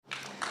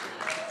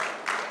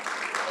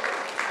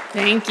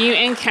Thank you,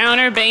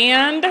 Encounter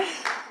Band.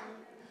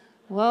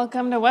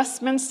 Welcome to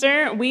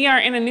Westminster. We are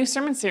in a new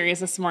sermon series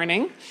this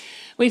morning.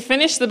 We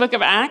finished the book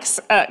of Acts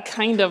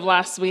kind of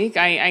last week.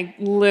 I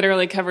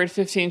literally covered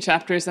 15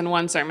 chapters in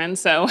one sermon,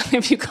 so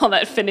if you call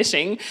that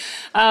finishing.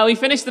 We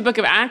finished the book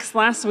of Acts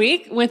last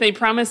week with a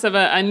promise of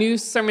a new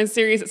sermon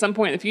series at some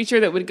point in the future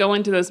that would go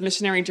into those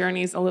missionary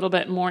journeys a little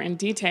bit more in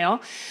detail.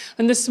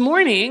 And this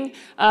morning,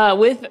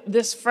 with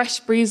this fresh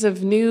breeze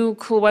of new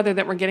cool weather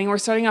that we're getting, we're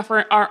starting off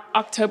our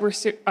October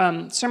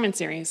sermon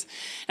series.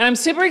 And I'm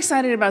super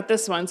excited about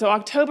this one. So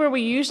October,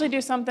 we usually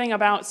do something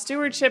about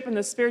stewardship and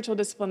the spiritual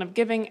discipline of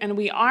giving, and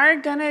we are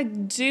going to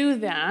do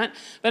that,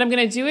 but I'm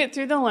going to do it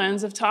through the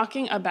lens of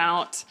talking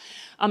about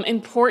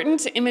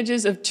important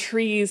images of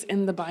trees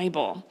in the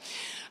Bible.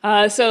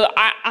 So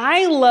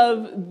I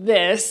love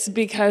this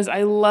because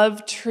I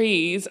love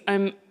trees.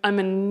 I'm a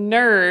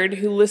nerd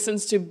who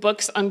listens to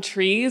books on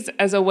trees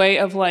as a way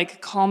of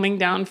like calming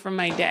down from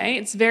my day.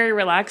 It's very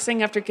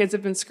relaxing after kids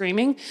have been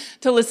screaming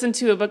to listen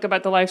to a book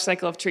about the life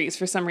cycle of trees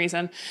for some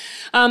reason.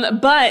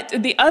 But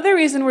the other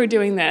reason we're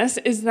doing this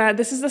is that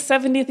this is the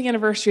 70th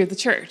anniversary of the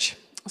church.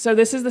 So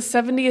this is the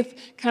 70th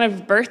kind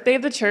of birthday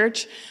of the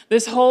church.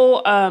 This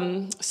whole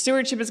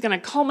stewardship is going to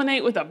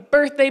culminate with a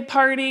birthday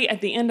party at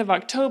the end of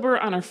October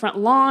on our front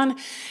lawn.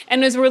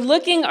 And as we're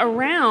looking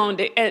around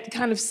at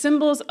kind of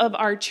symbols of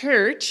our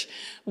church,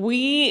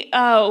 we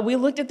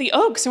looked at the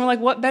oaks and we're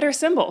like, what better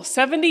symbol?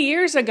 70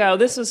 years ago,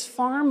 this was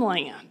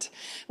farmland.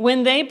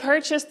 When they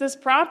purchased this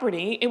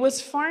property, it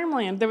was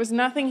farmland. There was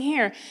nothing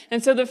here.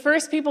 And so the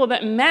first people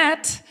that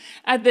met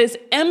at this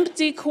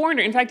empty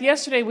corner, in fact,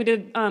 yesterday we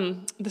did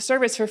the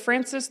service for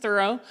Frances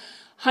Thoreau,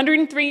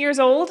 103 years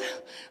old,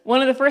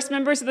 one of the first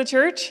members of the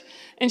church.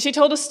 And she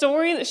told a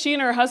story that she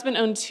and her husband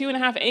owned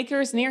 2.5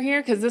 acres near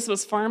here because this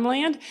was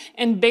farmland.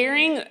 And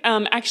bearing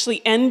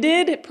actually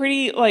ended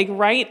pretty like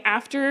right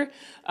after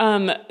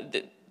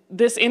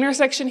this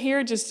intersection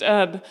here, just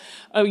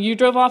you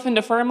drove off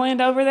into farmland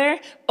over there.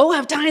 Oh,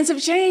 how times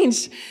have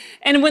changed.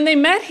 And when they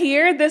met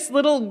here, this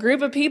little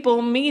group of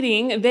people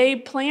meeting, they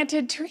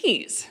planted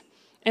trees.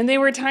 And they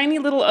were tiny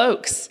little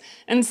oaks.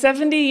 And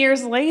 70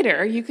 years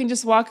later, you can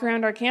just walk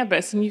around our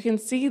campus and you can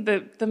see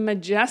the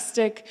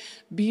majestic,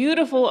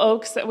 beautiful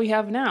oaks that we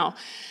have now.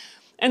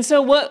 And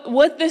so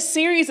what this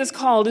series is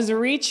called is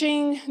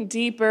Reaching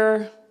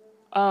Deeper.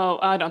 Oh,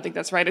 I don't think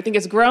that's right. I think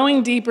it's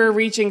Growing Deeper,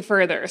 Reaching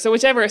Further. So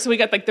whichever. So we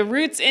got like the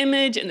roots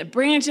image and the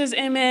branches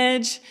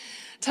image,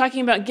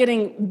 talking about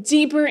getting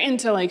deeper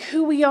into like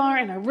who we are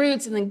and our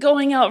roots and then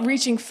going out,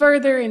 reaching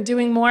further and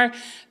doing more.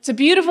 It's a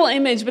beautiful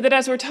image, but then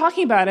as we're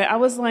talking about it, I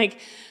was like,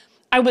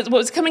 what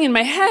was coming in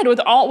my head was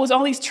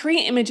all these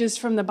tree images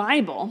from the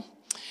Bible.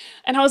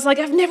 And I was like,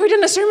 I've never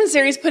done a sermon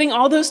series putting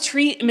all those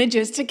tree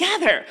images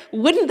together.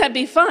 Wouldn't that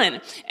be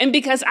fun? And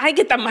because I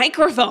get the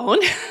microphone,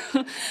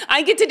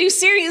 I get to do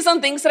series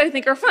on things that I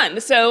think are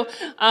fun. So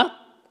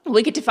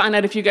we get to find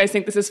out if you guys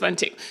think this is fun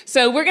too.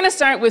 So we're going to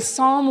start with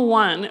Psalm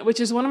 1, which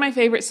is one of my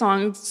favorite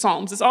psalms.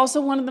 It's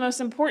also one of the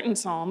most important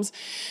psalms.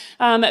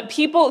 So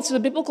the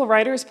biblical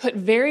writers put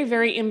very,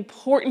 very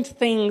important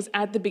things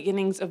at the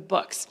beginnings of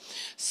books.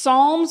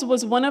 Psalms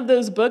was one of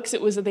those books.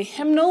 It was the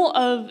hymnal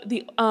of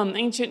the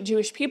ancient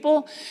Jewish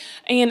people,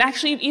 and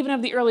actually even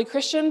of the early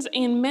Christians.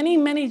 And many,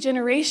 many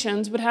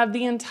generations would have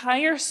the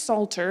entire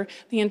Psalter,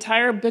 the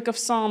entire book of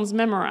Psalms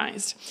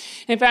memorized.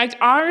 In fact,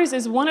 ours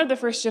is one of the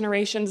first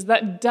generations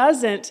that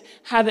doesn't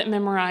have it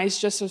memorized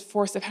just as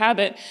force of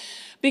habit,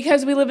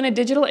 because we live in a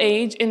digital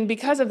age, and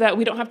because of that,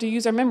 we don't have to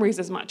use our memories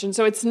as much. And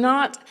so it's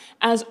not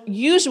as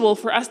usual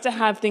for us to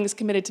have things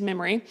committed to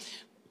memory.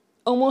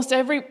 Almost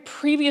every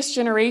previous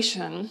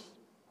generation,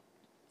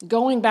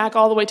 going back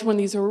all the way to when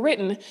these were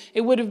written,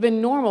 it would have been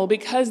normal,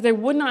 because there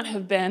would not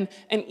have been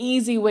an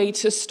easy way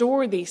to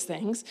store these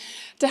things,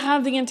 to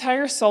have the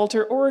entire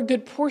Psalter or a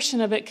good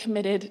portion of it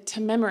committed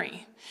to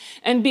memory.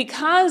 And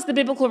because the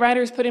biblical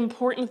writers put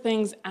important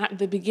things at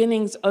the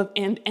beginnings of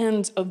and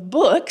ends of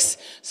books,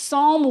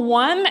 Psalm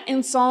 1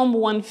 and Psalm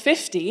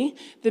 150,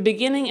 the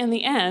beginning and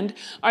the end,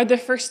 are the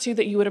first two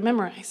that you would have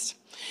memorized.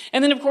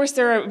 And then, of course,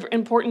 there are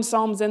important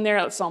psalms in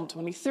there, like Psalm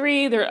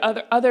 23. There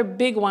are other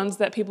big ones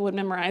that people would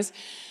memorize.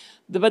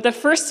 But the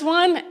first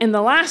one and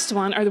the last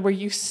one are where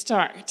you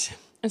start.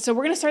 And so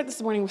we're going to start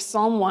this morning with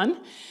Psalm 1.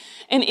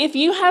 And if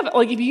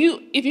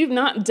you've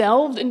not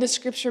delved into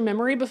scripture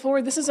memory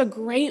before, this is a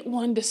great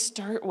one to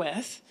start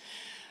with,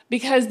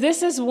 because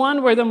this is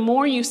one where the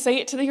more you say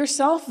it to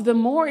yourself, the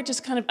more it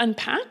just kind of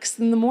unpacks,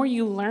 and the more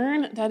you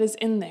learn that is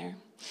in there.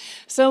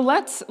 So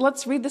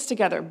let's read this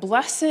together.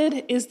 Blessed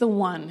is the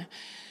one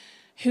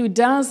who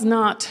does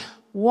not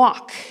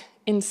walk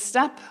in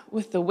step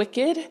with the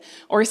wicked,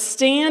 or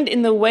stand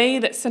in the way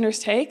that sinners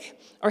take,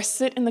 or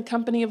sit in the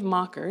company of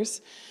mockers,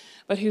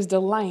 but whose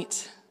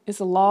delight is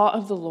the law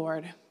of the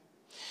Lord.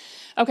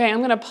 Okay, I'm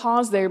going to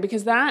pause there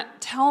because that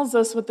tells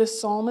us what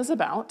this psalm is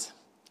about.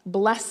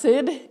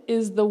 Blessed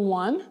is the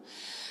one.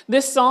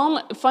 This psalm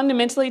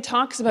fundamentally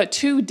talks about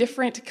two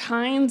different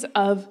kinds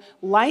of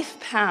life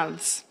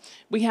paths.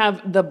 We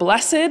have the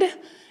blessed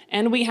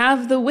and we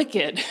have the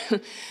wicked.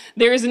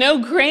 There is no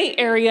gray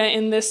area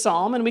in this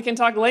psalm, and we can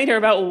talk later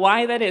about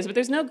why that is, but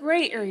there's no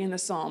gray area in the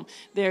psalm.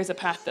 There's a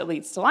path that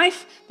leads to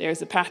life.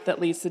 There's a path that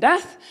leads to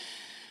death.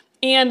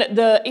 And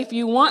if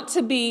you want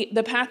to be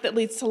the path that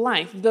leads to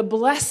life, the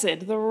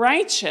blessed, the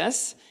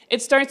righteous,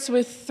 it starts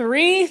with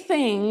 3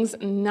 things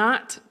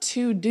not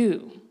to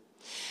do.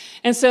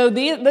 And so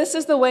this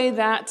is the way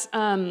that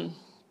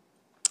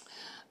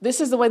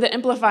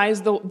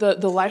amplifies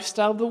the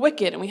lifestyle of the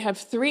wicked. And we have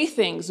 3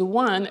 things.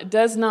 1,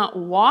 does not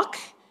walk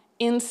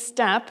in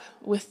step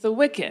with the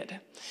wicked.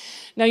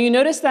 Now you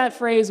notice that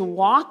phrase,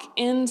 walk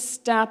in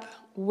step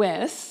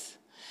with.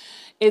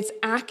 It's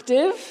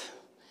active.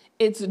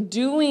 It's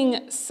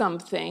doing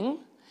something.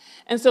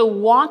 And so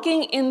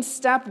walking in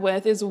step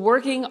with is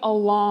working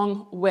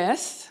along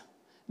with,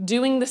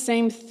 doing the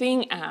same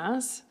thing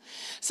as.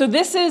 So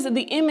this is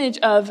the image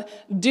of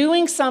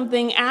doing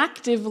something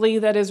actively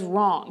that is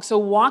wrong. So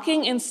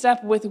walking in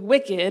step with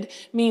wicked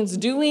means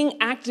doing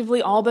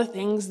actively all the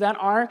things that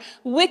are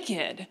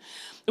wicked,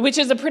 which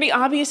is a pretty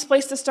obvious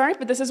place to start,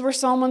 but this is where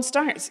Psalm 1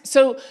 starts.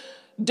 So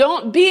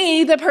don't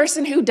be the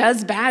person who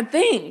does bad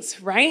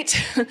things, right?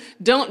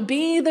 Don't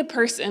be the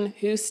person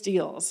who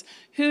steals,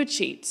 who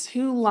cheats,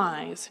 who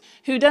lies,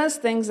 who does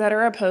things that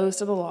are opposed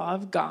to the law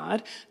of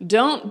God.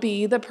 Don't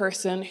be the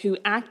person who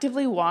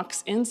actively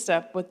walks in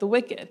step with the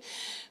wicked.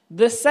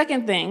 The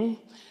second thing,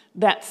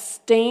 that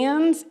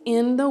stands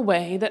in the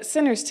way that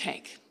sinners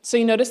take. So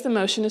you notice the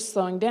motion is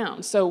slowing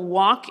down. So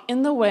walk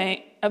in the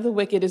way of the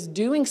wicked is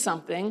doing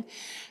something.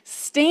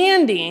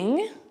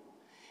 Standing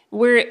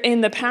where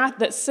in the path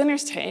that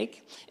sinners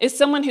take is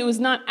someone who is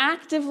not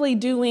actively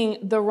doing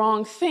the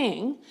wrong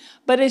thing,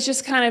 but is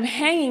just kind of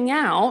hanging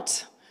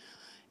out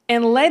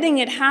and letting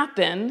it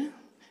happen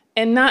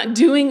and not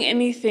doing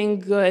anything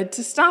good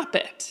to stop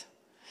it,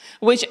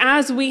 which,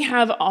 as we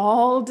have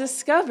all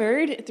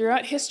discovered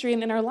throughout history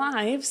and in our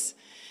lives,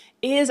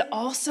 is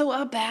also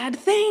a bad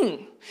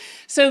thing.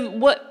 So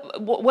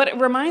what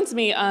it reminds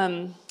me,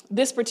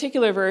 this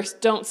particular verse,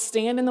 don't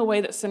stand in the way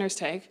that sinners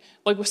take.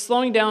 Like, we're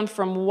slowing down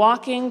from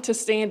walking to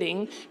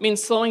standing,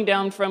 means slowing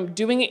down from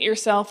doing it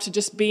yourself to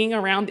just being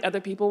around the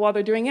other people while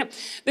they're doing it.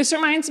 This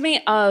reminds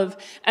me of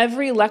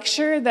every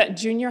lecture that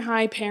junior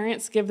high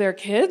parents give their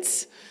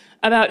kids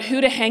about who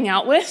to hang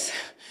out with.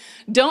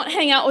 Don't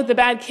hang out with the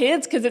bad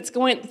kids because it's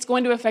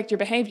going to affect your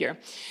behavior.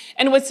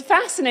 And what's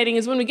fascinating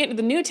is when we get to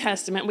the New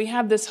Testament, we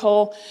have this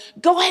whole,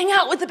 go hang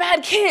out with the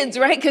bad kids,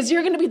 right? Because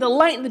you're going to be the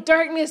light in the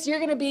darkness. You're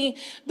going to be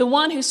the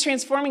one who's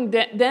transforming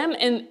them.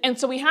 And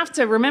so we have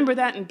to remember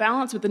that and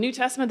balance with the New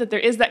Testament, that there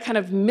is that kind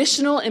of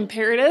missional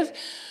imperative.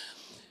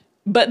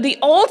 But the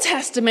Old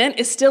Testament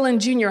is still in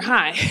junior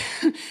high.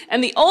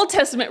 And the Old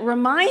Testament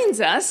reminds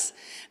us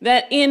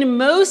that in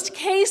most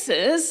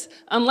cases,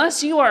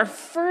 unless you are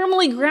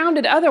firmly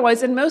grounded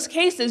otherwise, in most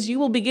cases, you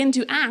will begin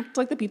to act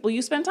like the people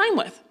you spend time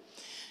with.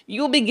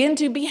 You will begin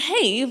to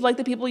behave like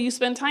the people you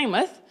spend time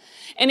with.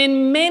 And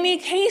in many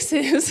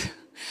cases,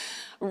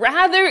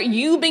 rather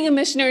you being a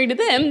missionary to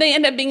them, they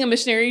end up being a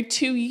missionary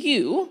to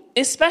you,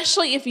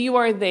 especially if you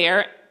are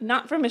there,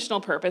 not for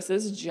missional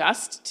purposes,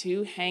 just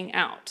to hang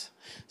out.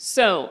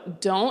 So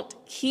don't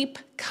keep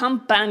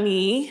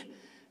company.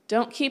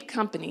 Don't keep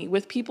company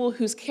with people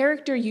whose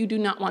character you do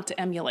not want to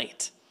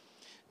emulate.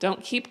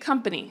 Don't keep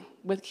company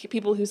with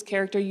people whose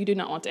character you do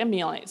not want to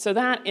emulate. So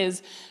that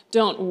is,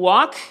 don't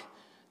walk,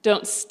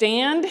 don't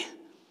stand.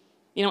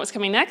 You know what's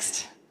coming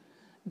next?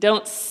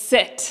 Don't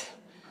sit.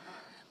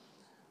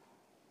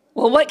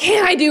 Well, what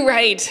can I do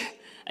right?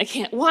 I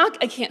can't walk,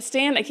 I can't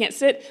stand, I can't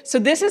sit. So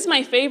this is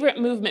my favorite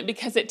movement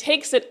because it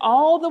takes it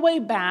all the way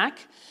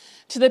back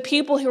to the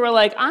people who are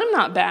like, I'm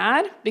not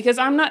bad because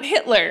I'm not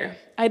Hitler.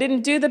 I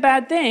didn't do the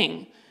bad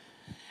thing.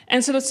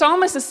 And so the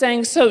psalmist is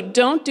saying, so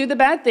don't do the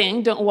bad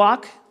thing. Don't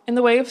walk in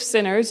the way of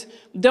sinners.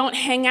 Don't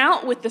hang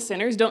out with the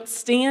sinners. Don't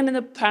stand in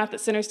the path that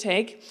sinners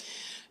take.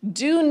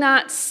 Do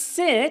not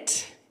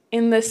sit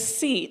in the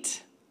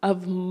seat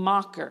of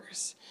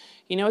mockers.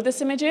 You know what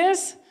this image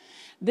is?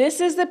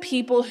 This is the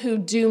people who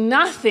do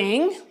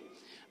nothing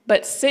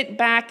but sit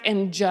back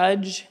and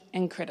judge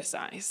and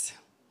criticize,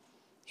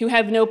 who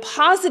have no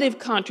positive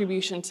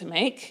contribution to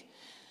make,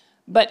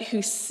 but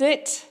who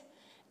sit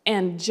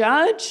and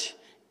judge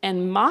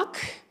and mock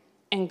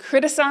and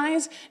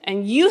criticize.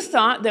 And you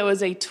thought that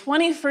was a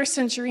 21st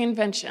century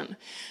invention,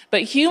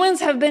 but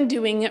humans have been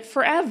doing it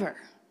forever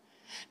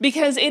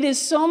because it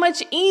is so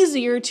much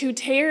easier to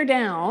tear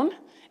down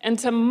and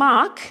to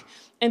mock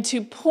and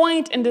to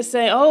point and to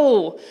say,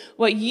 oh,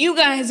 what you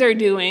guys are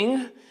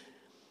doing,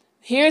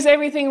 here's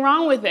everything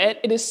wrong with it.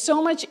 It is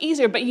so much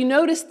easier. But you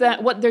notice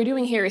that what they're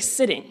doing here is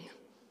sitting,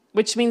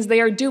 which means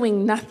they are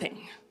doing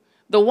nothing.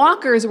 The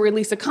walkers were at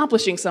least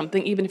accomplishing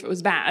something, even if it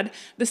was bad.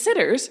 The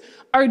sitters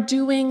are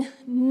doing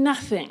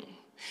nothing.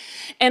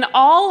 And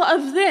all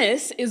of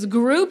this is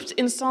grouped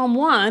in Psalm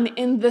 1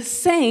 in the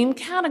same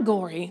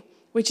category,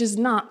 which is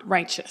not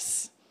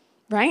righteous,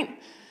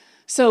 right?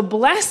 So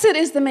blessed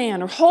is the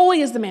man, or holy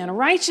is the man, or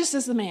righteous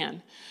is the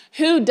man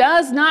who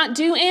does not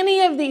do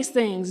any of these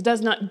things,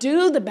 does not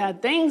do the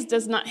bad things,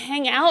 does not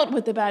hang out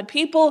with the bad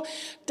people,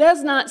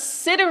 does not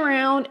sit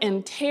around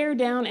and tear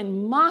down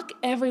and mock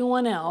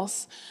everyone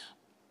else,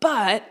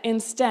 but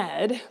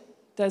instead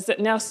does it.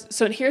 Now,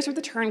 so here's where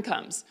the turn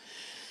comes.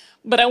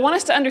 But I want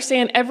us to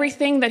understand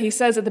everything that he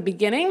says at the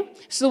beginning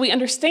so we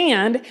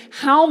understand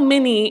how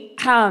many,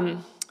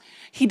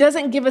 he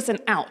doesn't give us an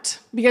out.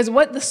 Because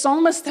what the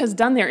psalmist has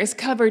done there is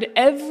covered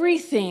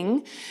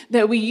everything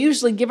that we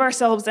usually give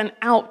ourselves an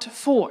out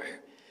for.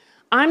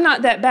 I'm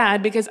not that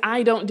bad because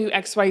I don't do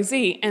X, Y,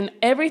 Z. And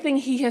everything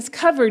he has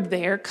covered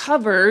there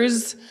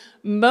covers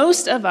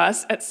most of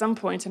us at some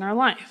point in our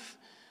life.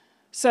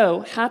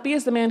 So happy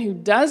is the man who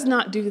does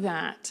not do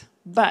that.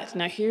 But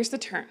now here's the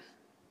turn.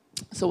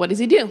 So what does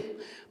he do?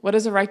 What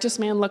does a righteous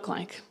man look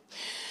like?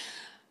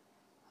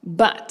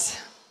 But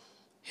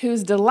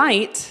whose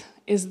delight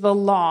is the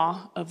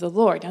law of the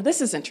Lord. Now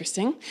this is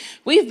interesting.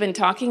 We've been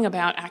talking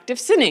about active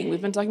sinning.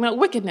 We've been talking about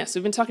wickedness.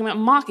 We've been talking about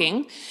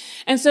mocking.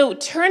 And so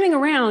turning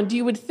around,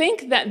 you would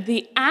think that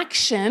the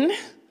action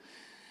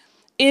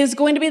is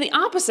going to be the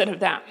opposite of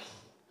that.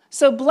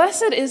 So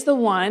blessed is the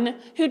one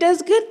who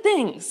does good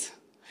things.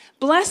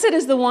 Blessed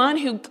is the one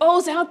who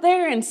goes out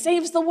there and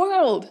saves the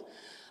world.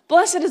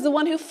 Blessed is the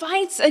one who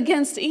fights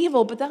against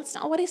evil, but that's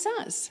not what he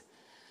says.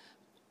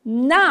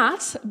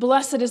 Not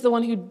blessed is the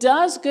one who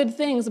does good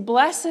things.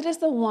 Blessed is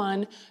the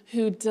one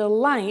who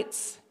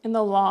delights in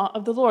the law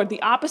of the Lord.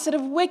 The opposite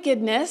of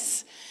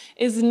wickedness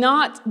is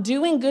not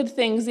doing good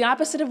things. The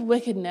opposite of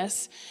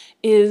wickedness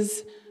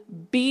is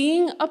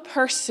being a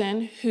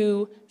person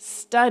who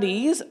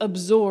studies,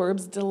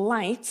 absorbs,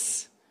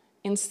 delights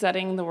in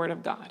studying the word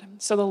of God.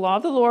 So the law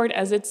of the Lord,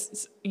 as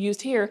it's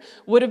used here,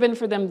 would have been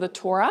for them the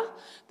Torah,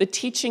 the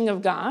teaching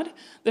of God,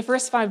 the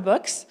first 5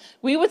 books.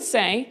 We would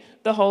say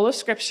the whole of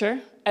Scripture,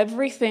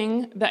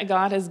 everything that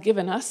God has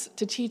given us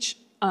to teach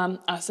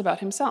us about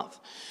himself.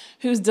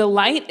 Whose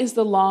delight is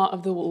the law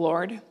of the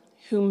Lord,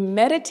 who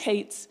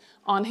meditates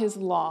on his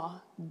law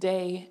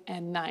day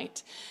and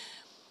night.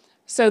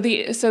 So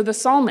the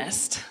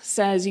psalmist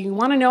says, you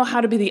want to know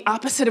how to be the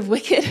opposite of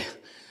wicked?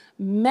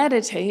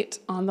 Meditate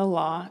on the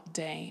law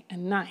day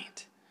and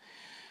night.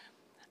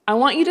 I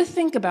want you to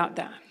think about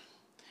that,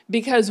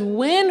 because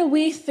when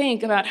we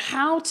think about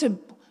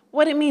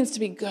what it means to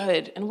be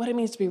good and what it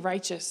means to be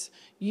righteous,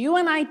 you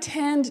and I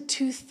tend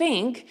to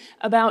think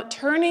about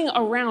turning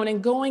around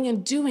and going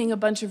and doing a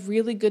bunch of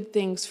really good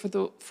things for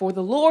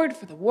the Lord,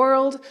 for the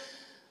world.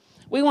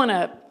 We want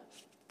to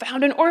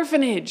found an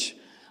orphanage.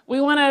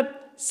 We want to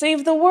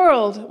save the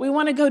world. We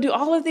want to go do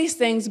all of these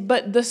things,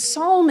 but the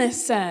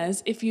psalmist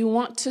says if you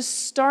want to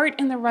start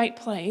in the right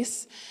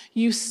place,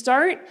 you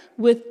start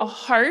with a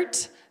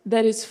heart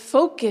that is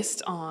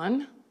focused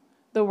on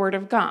the word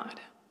of God.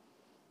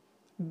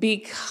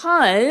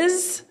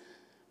 Because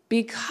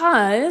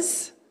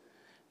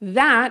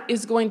that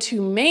is going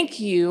to make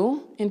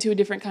you into a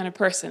different kind of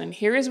person. And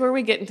here is where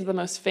we get into the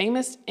most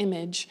famous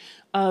image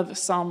of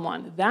Psalm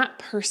 1. That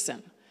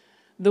person,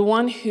 the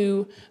one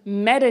who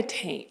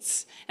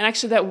meditates. And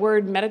actually that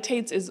word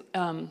meditates is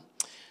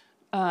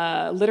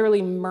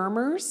literally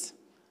murmurs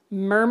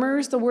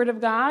the word of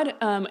God.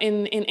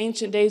 In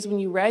ancient days when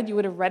you read, you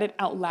would have read it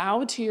out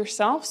loud to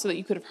yourself so that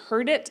you could have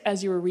heard it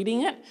as you were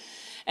reading it.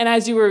 And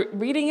as you were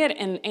reading it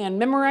and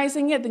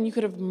memorizing it, then you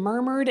could have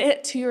murmured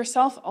it to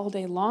yourself all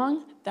day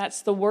long.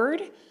 That's the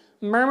word.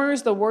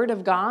 Murmurs the word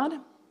of God.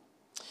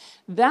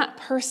 That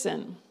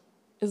person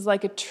is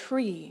like a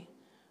tree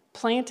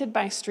planted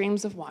by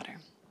streams of water,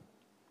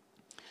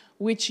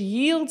 which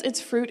yields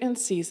its fruit in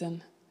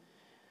season,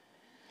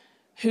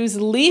 whose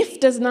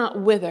leaf does not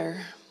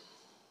wither,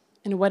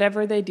 and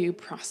whatever they do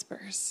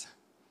prospers.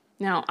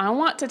 Now, I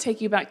want to take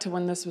you back to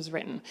when this was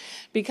written,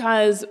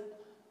 because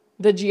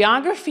the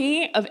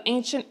geography of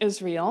ancient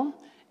Israel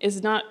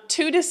is not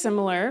too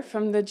dissimilar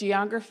from the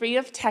geography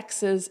of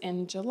Texas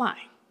in July.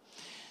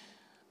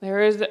 There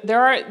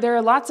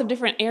are lots of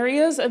different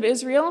areas of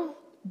Israel,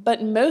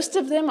 but most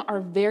of them are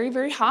very,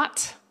 very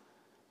hot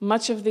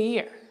much of the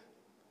year.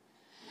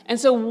 And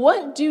so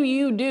what do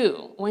you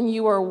do when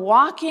you are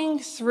walking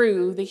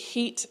through the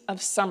heat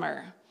of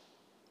summer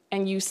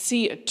and you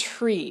see a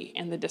tree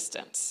in the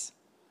distance?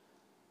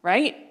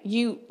 Right?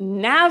 You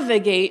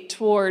navigate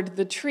toward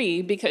the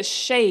tree because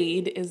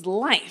shade is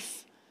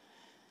life.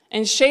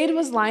 And shade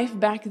was life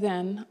back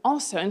then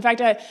also. In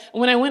fact,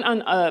 when I went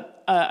on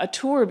a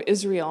tour of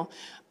Israel,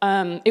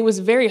 it was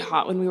very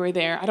hot when we were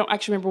there. I don't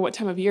actually remember what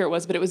time of year it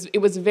was, but it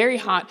was very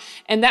hot.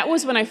 And that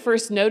was when I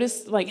first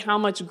noticed how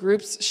much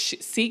groups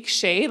seek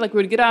shade. Like we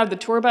would get out of the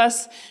tour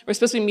bus, we're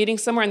supposed to be meeting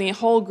somewhere, and the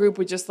whole group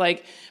would just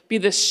be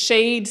this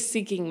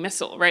shade-seeking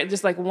missile, right?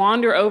 Just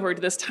wander over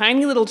to this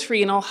tiny little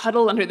tree and all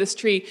huddle under this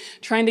tree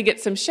trying to get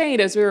some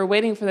shade as we were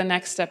waiting for the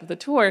next step of the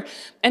tour.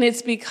 And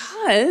it's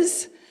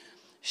because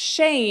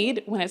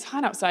shade, when it's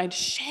hot outside,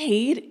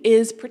 shade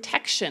is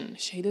protection.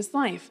 Shade is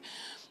life.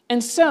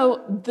 And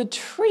so the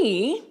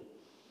tree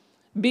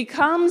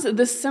becomes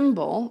the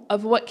symbol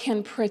of what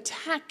can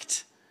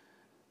protect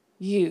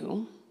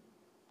you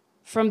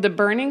from the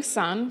burning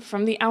sun,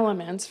 from the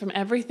elements, from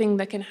everything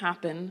that can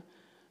happen,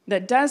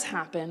 that does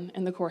happen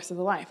in the course of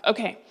the life.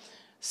 Okay,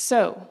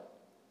 so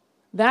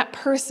that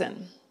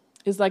person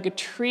is like a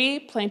tree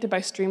planted by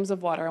streams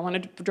of water. I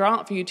wanted to draw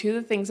out for you two of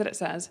the things that it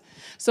says.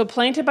 So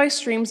planted by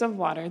streams of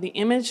water, the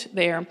image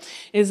there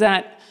is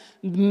that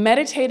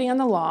meditating on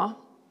the law,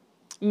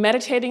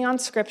 meditating on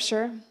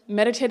scripture,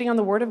 meditating on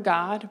the word of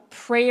God,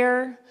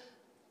 prayer,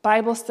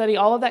 Bible study,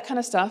 all of that kind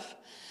of stuff,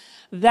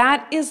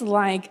 that is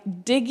like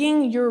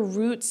digging your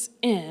roots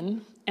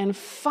in and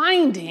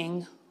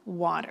finding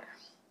water.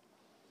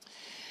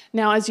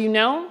 Now, as you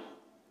know,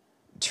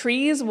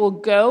 trees will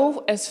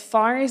go as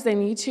far as they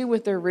need to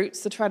with their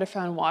roots to try to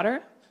find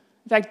water.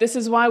 In fact, this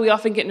is why we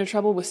often get into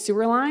trouble with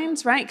sewer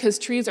lines, right? Because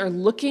trees are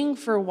looking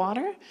for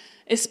water,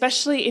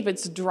 especially if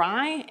it's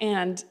dry,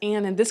 and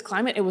in this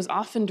climate, it was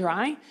often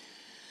dry.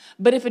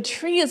 But if a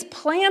tree is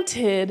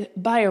planted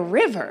by a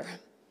river,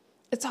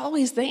 it's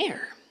always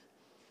there.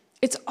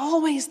 It's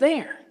always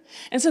there.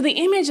 And so the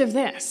image of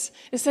this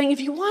is saying,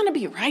 if you want to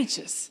be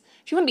righteous,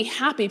 if you want to be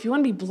happy, if you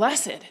want to be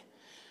blessed,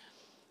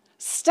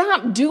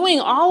 stop doing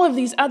all of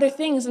these other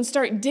things and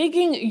start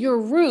digging your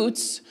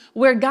roots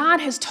where God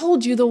has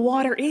told you the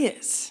water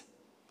is.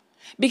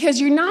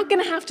 Because you're not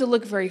going to have to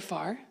look very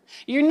far.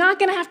 You're not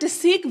going to have to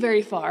seek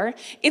very far.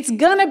 It's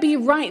going to be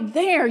right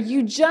there.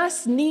 You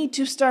just need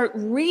to start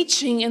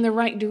reaching in the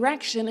right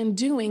direction and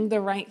doing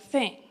the right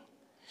thing.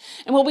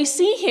 And what we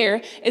see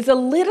here is a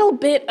little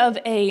bit of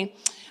a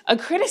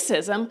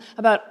criticism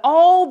about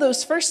all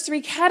those first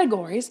three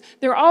categories.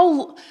 They're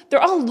all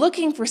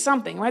looking for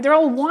something, right? They're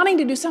all wanting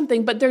to do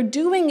something, but they're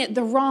doing it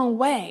the wrong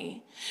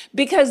way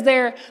because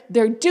they're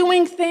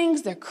doing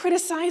things, they're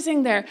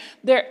criticizing,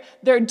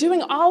 they're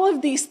doing all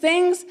of these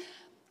things,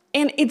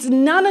 and it's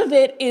none of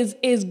it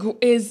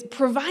is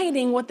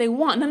providing what they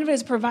want. None of it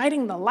is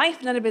providing the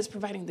life. None of it is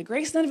providing the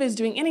grace. None of it is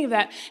doing any of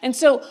that. And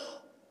so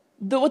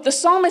what the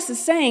psalmist is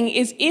saying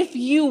is if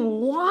you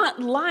want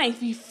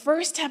life, you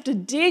first have to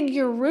dig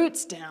your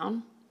roots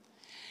down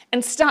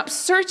and stop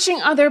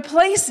searching other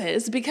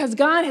places, because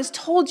God has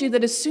told you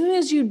that as soon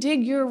as you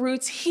dig your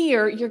roots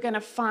here, you're going to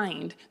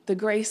find the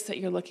grace that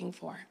you're looking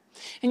for.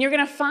 And you're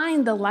going to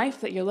find the life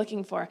that you're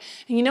looking for.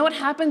 And you know what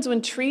happens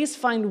when trees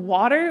find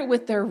water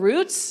with their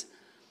roots?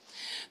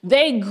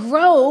 They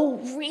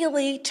grow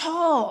really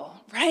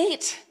tall,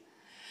 right?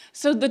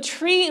 So the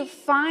tree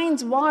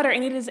finds water,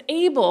 and it is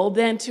able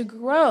then to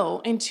grow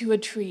into a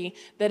tree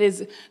that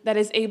is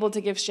able to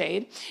give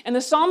shade. And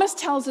the psalmist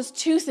tells us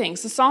two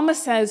things. The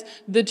psalmist says,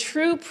 the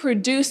tree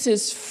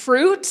produces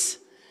fruit,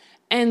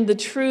 and the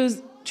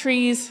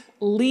tree's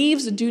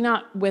leaves do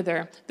not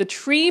wither. The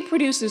tree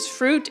produces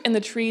fruit, and the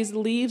tree's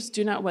leaves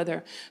do not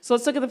wither. So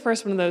let's look at the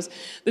first one of those.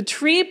 The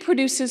tree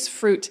produces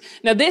fruit.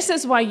 Now this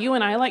is why you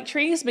and I like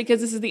trees,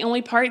 because this is the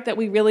only part that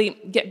we really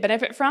get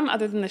benefit from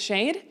other than the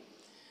shade.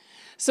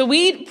 So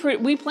we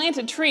plant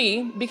a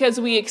tree because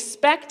we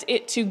expect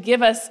it to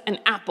give us an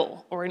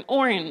apple or an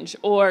orange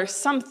or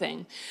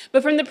something.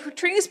 But from the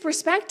tree's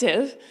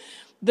perspective,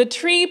 the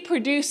tree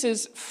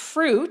produces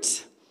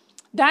fruit.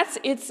 That's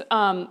its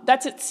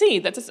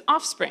seed. That's its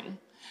offspring.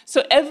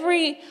 So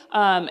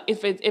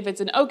if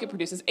it's an oak, it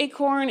produces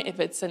acorn. If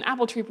it's an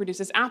apple tree, it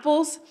produces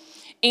apples.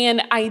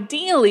 And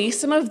ideally,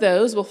 some of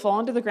those will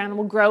fall into the ground and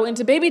will grow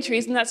into baby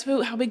trees, and that's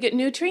how we get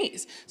new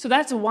trees. So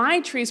that's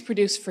why trees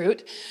produce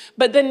fruit.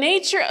 But the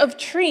nature of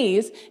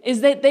trees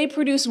is that they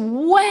produce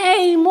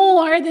way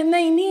more than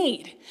they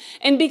need.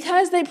 And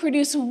because they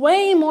produce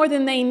way more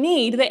than they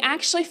need, they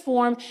actually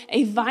form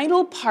a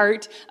vital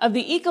part of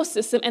the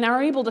ecosystem and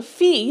are able to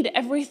feed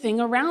everything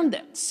around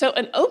them. So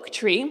an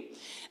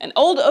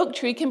old oak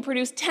tree can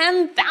produce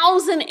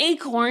 10,000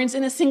 acorns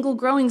in a single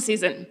growing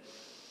season,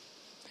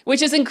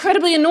 which is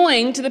incredibly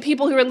annoying to the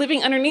people who are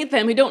living underneath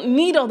them who don't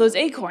need all those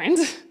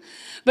acorns.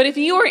 But if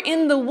you are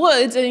in the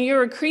woods and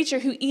you're a creature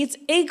who eats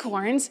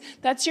acorns,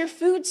 that's your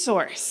food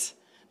source.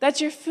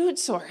 That's your food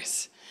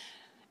source.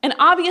 And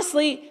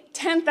obviously,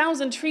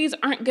 10,000 trees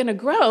aren't going to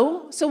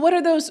grow. So what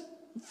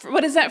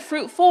is that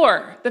fruit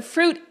for? The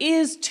fruit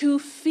is to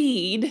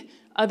feed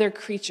other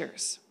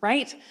creatures,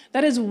 right?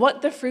 That is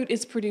what the fruit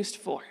is produced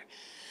for.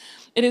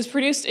 It is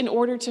produced in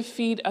order to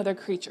feed other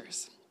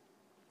creatures.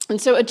 And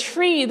so a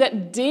tree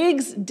that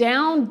digs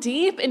down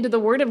deep into the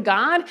Word of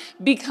God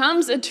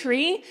becomes a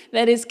tree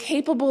that is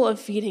capable of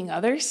feeding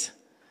others,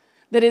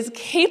 that is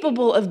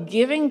capable of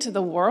giving to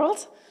the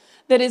world,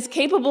 that is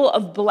capable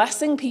of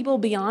blessing people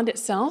beyond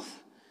itself.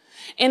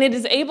 And it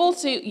is able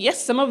to,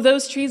 yes, some of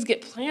those trees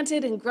get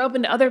planted and grow up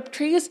into other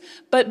trees,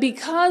 but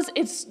because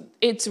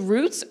its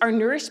roots are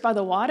nourished by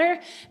the water,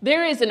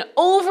 there is an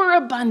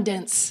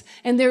overabundance,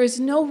 and there is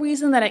no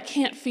reason that it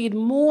can't feed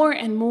more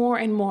and more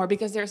and more,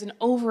 because there's an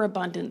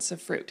overabundance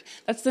of fruit.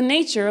 That's the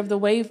nature of the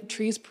way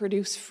trees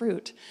produce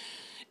fruit.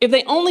 If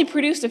they only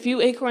produced a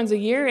few acorns a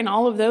year and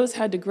all of those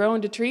had to grow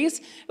into trees,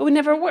 it would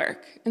never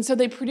work. And so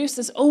they produce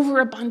this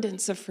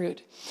overabundance of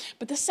fruit.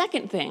 But the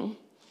second thing,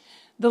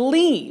 the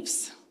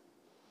leaves.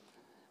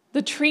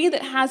 The tree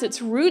that has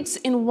its roots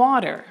in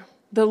water,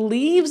 the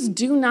leaves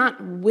do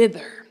not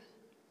wither.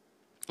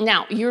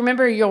 Now, you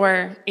remember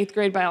your 8th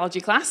grade biology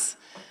class?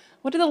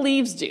 What do the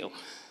leaves do?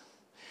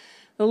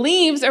 The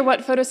leaves are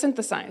what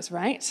photosynthesize,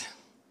 right?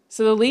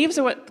 So the leaves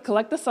are what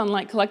collect the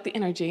sunlight, collect the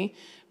energy,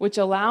 which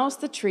allows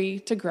the tree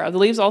to grow. The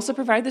leaves also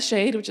provide the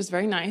shade, which is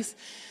very nice.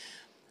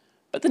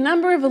 But the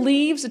number of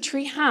leaves a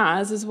tree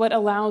has is what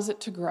allows it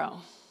to grow,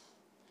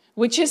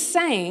 which is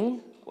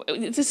saying,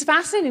 it's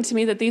fascinating to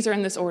me that these are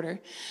in this order,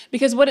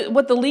 because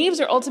what the leaves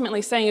are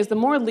ultimately saying is the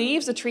more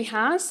leaves a tree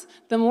has,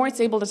 the more it's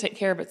able to take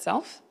care of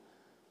itself,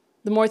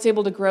 the more it's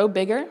able to grow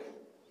bigger.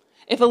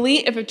 If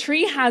a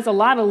tree has a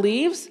lot of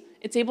leaves,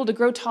 it's able to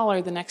grow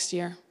taller the next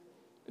year.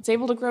 It's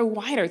able to grow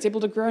wider. It's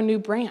able to grow a new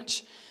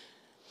branch.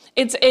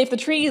 If the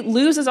tree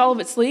loses all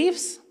of its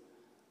leaves,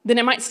 then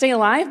it might stay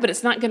alive, but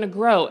it's not going to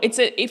grow.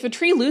 If a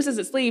tree loses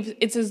its leaves,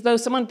 it's as though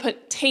someone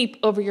put tape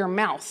over your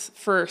mouth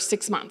for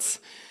 6 months.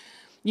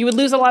 You would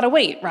lose a lot of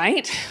weight,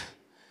 right?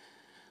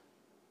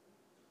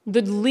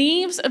 The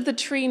leaves of the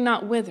tree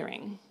not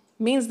withering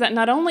means that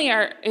not only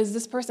is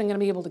this person going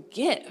to be able to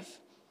give,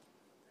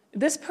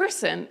 this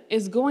person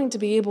is going to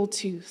be able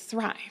to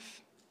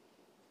thrive,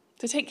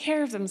 to take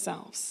care of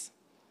themselves,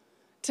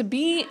 to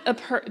be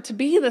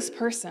this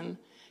person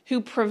who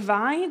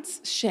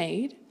provides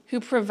shade, who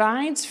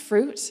provides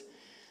fruit,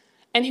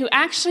 and who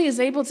actually is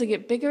able to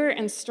get bigger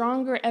and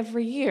stronger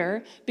every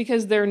year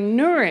because they're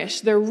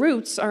nourished, their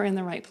roots are in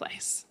the right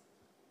place.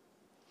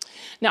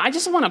 Now, I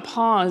just want to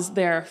pause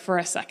there for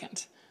a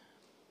second,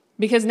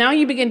 because now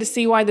you begin to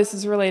see why this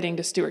is relating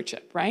to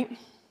stewardship, right?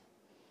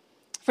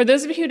 For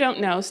those of you who don't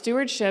know,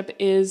 stewardship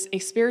is a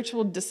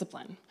spiritual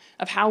discipline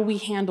of how we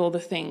handle the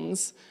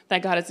things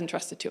that God has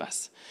entrusted to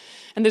us.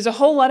 And there's a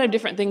whole lot of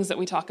different things that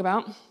we talk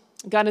about.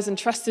 God has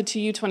entrusted to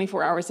you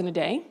 24 hours in a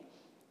day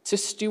to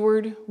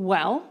steward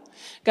well.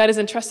 God has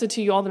entrusted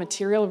to you all the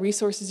material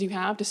resources you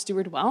have to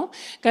steward well.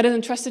 God has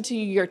entrusted to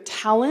you your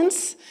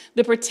talents,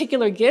 the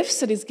particular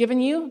gifts that he's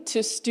given you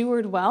to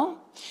steward well.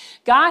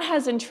 God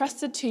has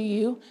entrusted to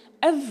you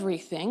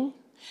everything,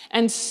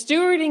 and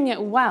stewarding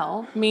it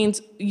well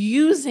means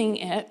using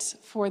it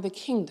for the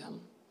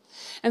kingdom.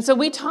 And so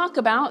we talk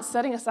about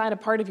setting aside a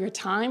part of your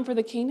time for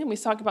the kingdom. We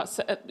talk about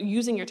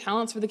using your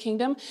talents for the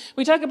kingdom.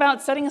 We talk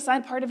about setting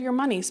aside part of your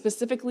money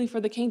specifically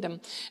for the kingdom.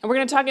 And we're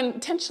going to talk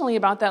intentionally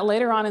about that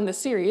later on in the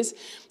series,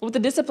 what the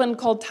discipline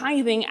called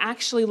tithing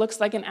actually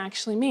looks like and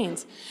actually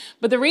means.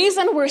 But the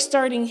reason we're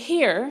starting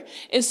here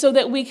is so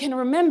that we can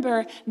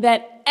remember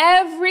that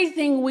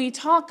everything we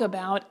talk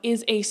about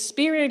is a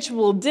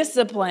spiritual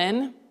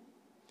discipline,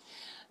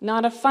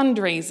 not a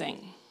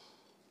fundraising.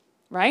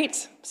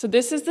 Right? So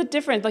this is the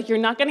difference. Like, you're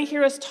not going to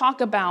hear us talk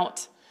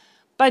about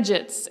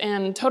budgets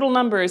and total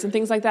numbers and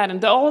things like that.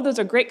 And all of those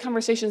are great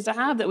conversations to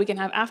have that we can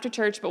have after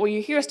church. But what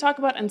you hear us talk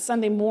about on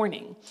Sunday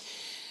morning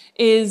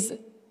is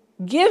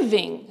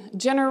giving,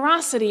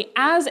 generosity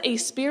as a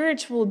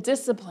spiritual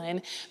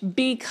discipline,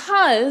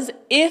 because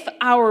if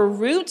our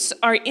roots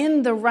are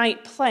in the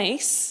right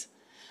place,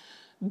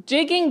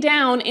 digging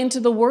down into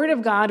the Word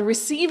of God,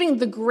 receiving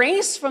the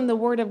grace from the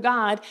Word of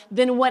God,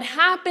 then what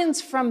happens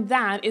from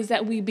that is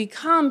that we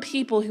become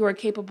people who are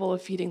capable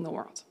of feeding the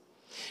world.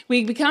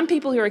 We become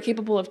people who are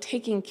capable of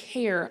taking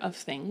care of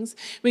things.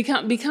 We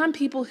become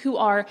people who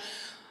are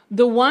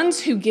the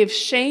ones who give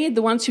shade,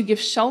 the ones who give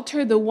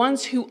shelter, the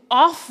ones who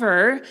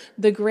offer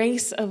the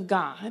grace of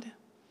God,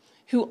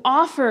 who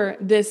offer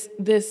the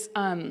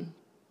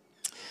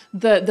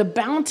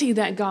bounty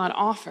that God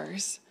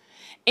offers.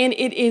 And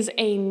it is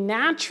a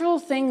natural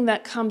thing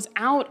that comes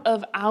out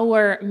of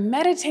our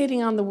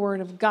meditating on the Word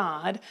of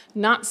God,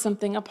 not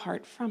something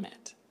apart from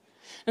it.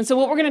 And so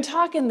what we're going to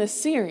talk in this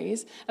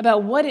series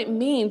about what it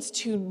means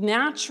to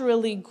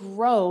naturally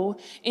grow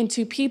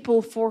into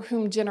people for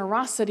whom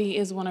generosity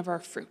is one of our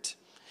fruit.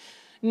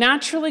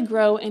 Naturally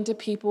grow into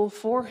people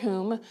for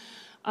whom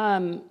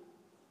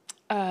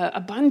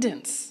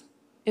abundance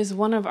is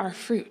one of our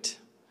fruit.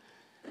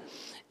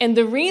 And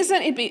the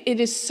reason it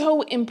is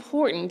so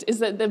important is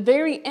that at the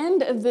very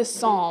end of this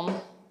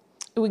psalm,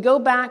 we go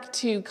back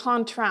to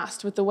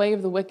contrast with the way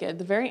of the wicked.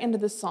 The very end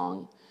of this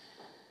song,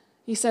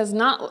 he says,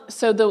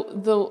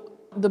 the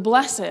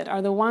blessed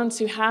are the ones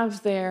who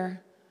have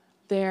their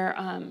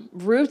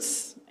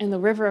roots in the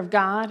river of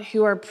God,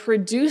 who are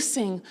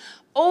producing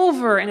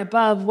over and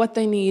above what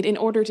they need in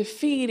order to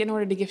feed, in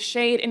order to give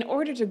shade, in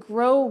order to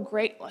grow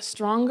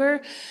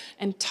stronger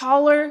and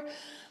taller.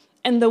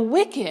 And the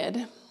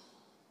wicked,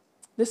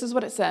 this is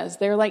what it says,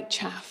 they're like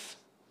chaff.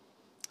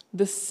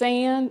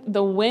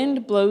 The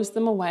wind blows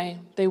them away.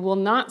 They will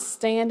not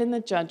stand in the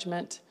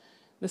judgment,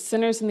 the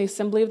sinners in the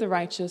assembly of the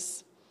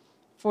righteous.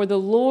 For the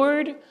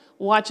Lord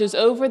watches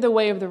over the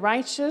way of the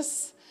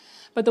righteous,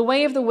 but the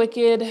way of the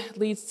wicked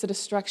leads to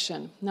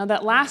destruction. Now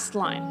that last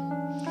line,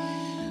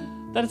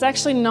 that is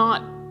actually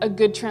not a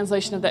good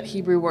translation of that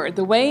Hebrew word.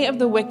 The way of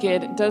the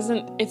wicked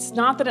it's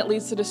not that it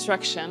leads to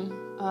destruction.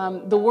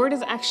 The word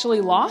is actually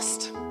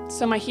lost.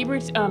 So my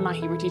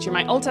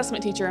Old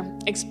Testament teacher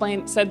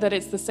said that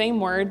it's the same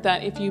word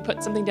that if you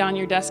put something down on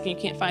your desk and you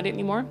can't find it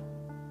anymore,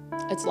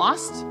 it's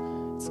lost,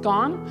 it's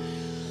gone.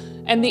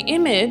 And the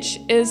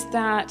image is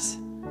that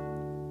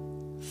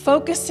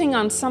focusing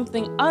on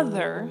something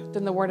other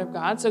than the Word of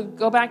God. So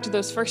go back to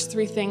those first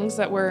 3 things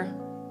that were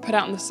put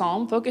out in the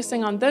Psalm,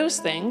 focusing on those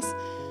things.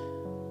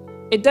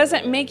 It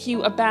doesn't make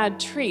you a bad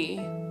tree.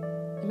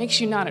 It makes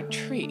you not a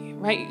tree,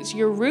 right? So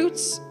your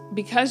roots,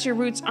 because your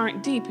roots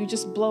aren't deep, you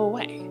just blow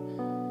away.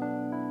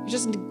 You're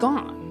just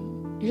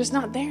gone. You're just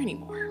not there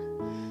anymore.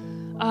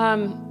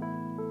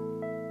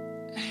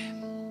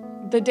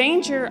 The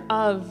danger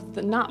of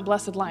the not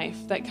blessed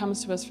life that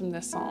comes to us from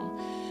this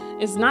psalm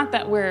is not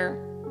that we're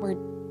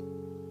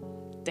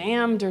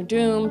damned or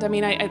doomed. I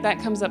mean, that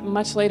comes up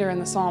much later in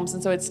the Psalms,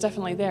 and so it's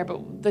definitely there.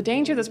 But the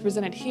danger that's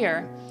presented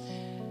here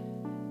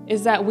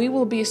is that we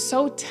will be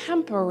so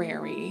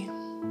temporary,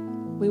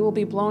 we will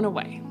be blown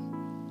away,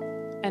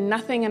 and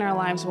nothing in our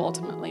lives will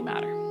ultimately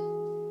matter.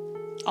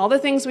 All the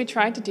things we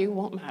tried to do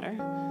won't matter.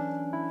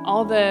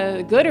 All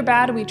the good or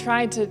bad we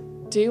tried to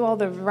do, all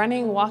the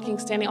running, walking,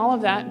 standing, all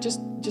of that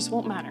just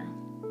won't matter.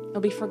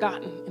 It'll be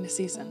forgotten in a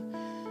season.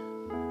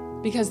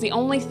 Because the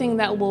only thing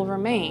that will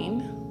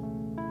remain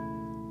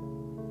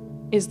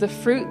is the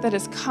fruit that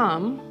has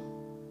come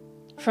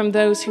from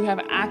those who have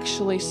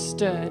actually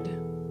stood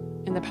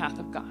in the path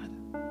of God,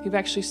 who've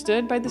actually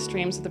stood by the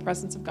streams of the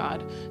presence of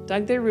God,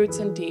 dug their roots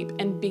in deep,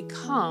 and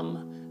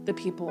become the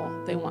people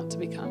they want to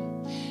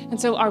become.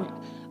 And so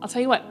I'll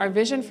tell you what, our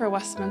vision for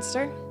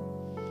Westminster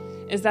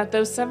is that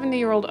those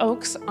 70-year-old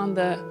oaks on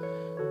the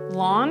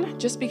lawn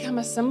just become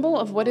a symbol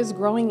of what is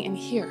growing in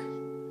here.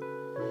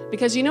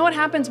 Because you know what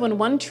happens when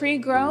one tree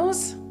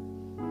grows?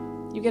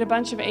 You get a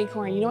bunch of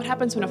acorn. You know what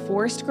happens when a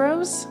forest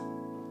grows?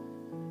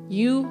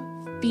 You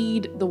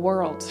feed the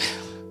world.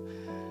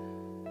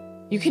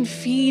 You can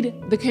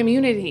feed the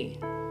community.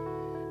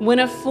 When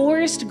a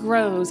forest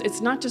grows,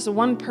 it's not just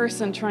one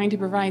person trying to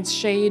provide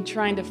shade,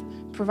 trying to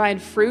provide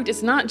fruit.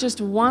 It's not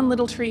just one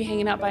little tree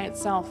hanging out by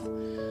itself.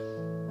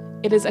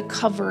 It is a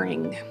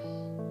covering.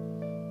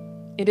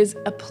 It is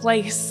a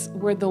place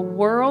where the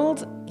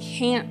world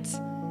can't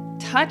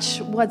touch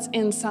what's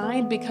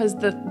inside because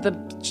the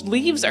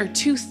leaves are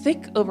too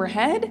thick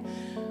overhead.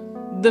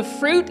 The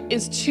fruit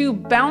is too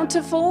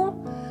bountiful.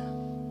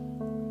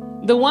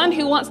 The one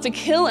who wants to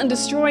kill and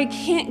destroy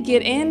can't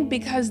get in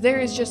because there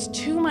is just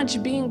too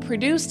much being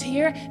produced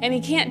here, and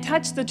he can't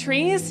touch the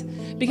trees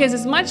because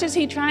as much as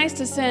he tries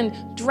to send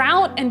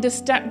drought and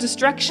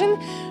destruction,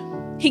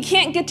 he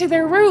can't get to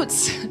their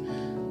roots.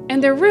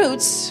 And their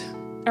roots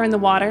are in the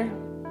water,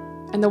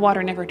 and the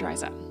water never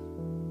dries up.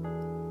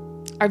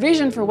 Our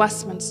vision for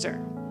Westminster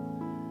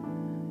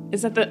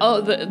is that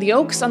the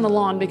oaks on the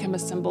lawn become a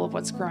symbol of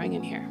what's growing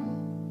in here.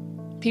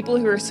 People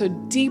who are so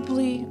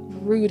deeply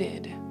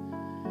rooted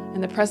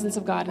in the presence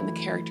of God and the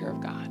character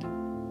of God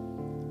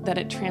that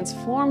it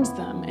transforms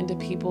them into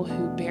people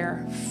who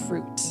bear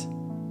fruit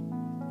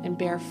and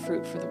bear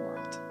fruit for the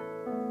world.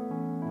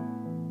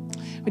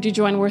 Would you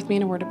join with me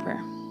in a word of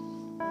prayer?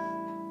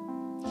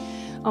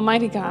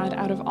 Almighty God,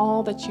 out of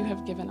all that you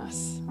have given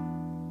us,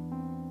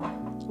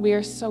 we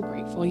are so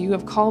grateful. You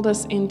have called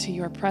us into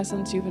your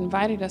presence. You've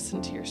invited us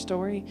into your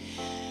story.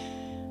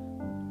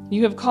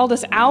 You have called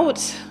us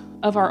out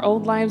of our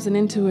old lives and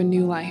into a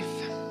new life.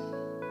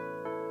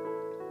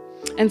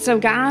 And so,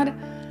 God,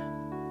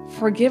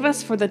 forgive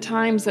us for the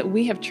times that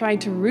we have tried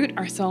to root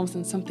ourselves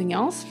in something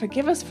else.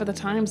 Forgive us for the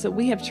times that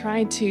we have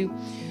tried to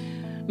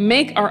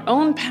make our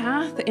own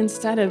path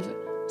instead of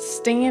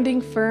standing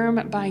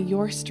firm by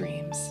your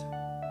streams.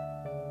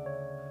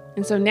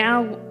 And so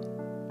now,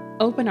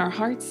 open our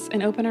hearts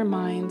and open our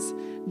minds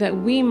that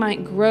we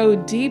might grow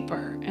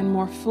deeper and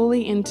more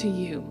fully into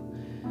you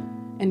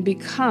and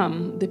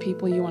become the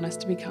people you want us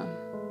to become.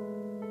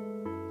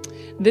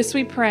 This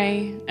we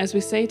pray as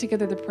we say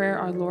together the prayer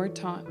our Lord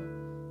taught.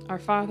 Our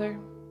Father,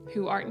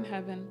 who art in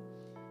heaven,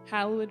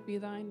 hallowed be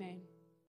thy name.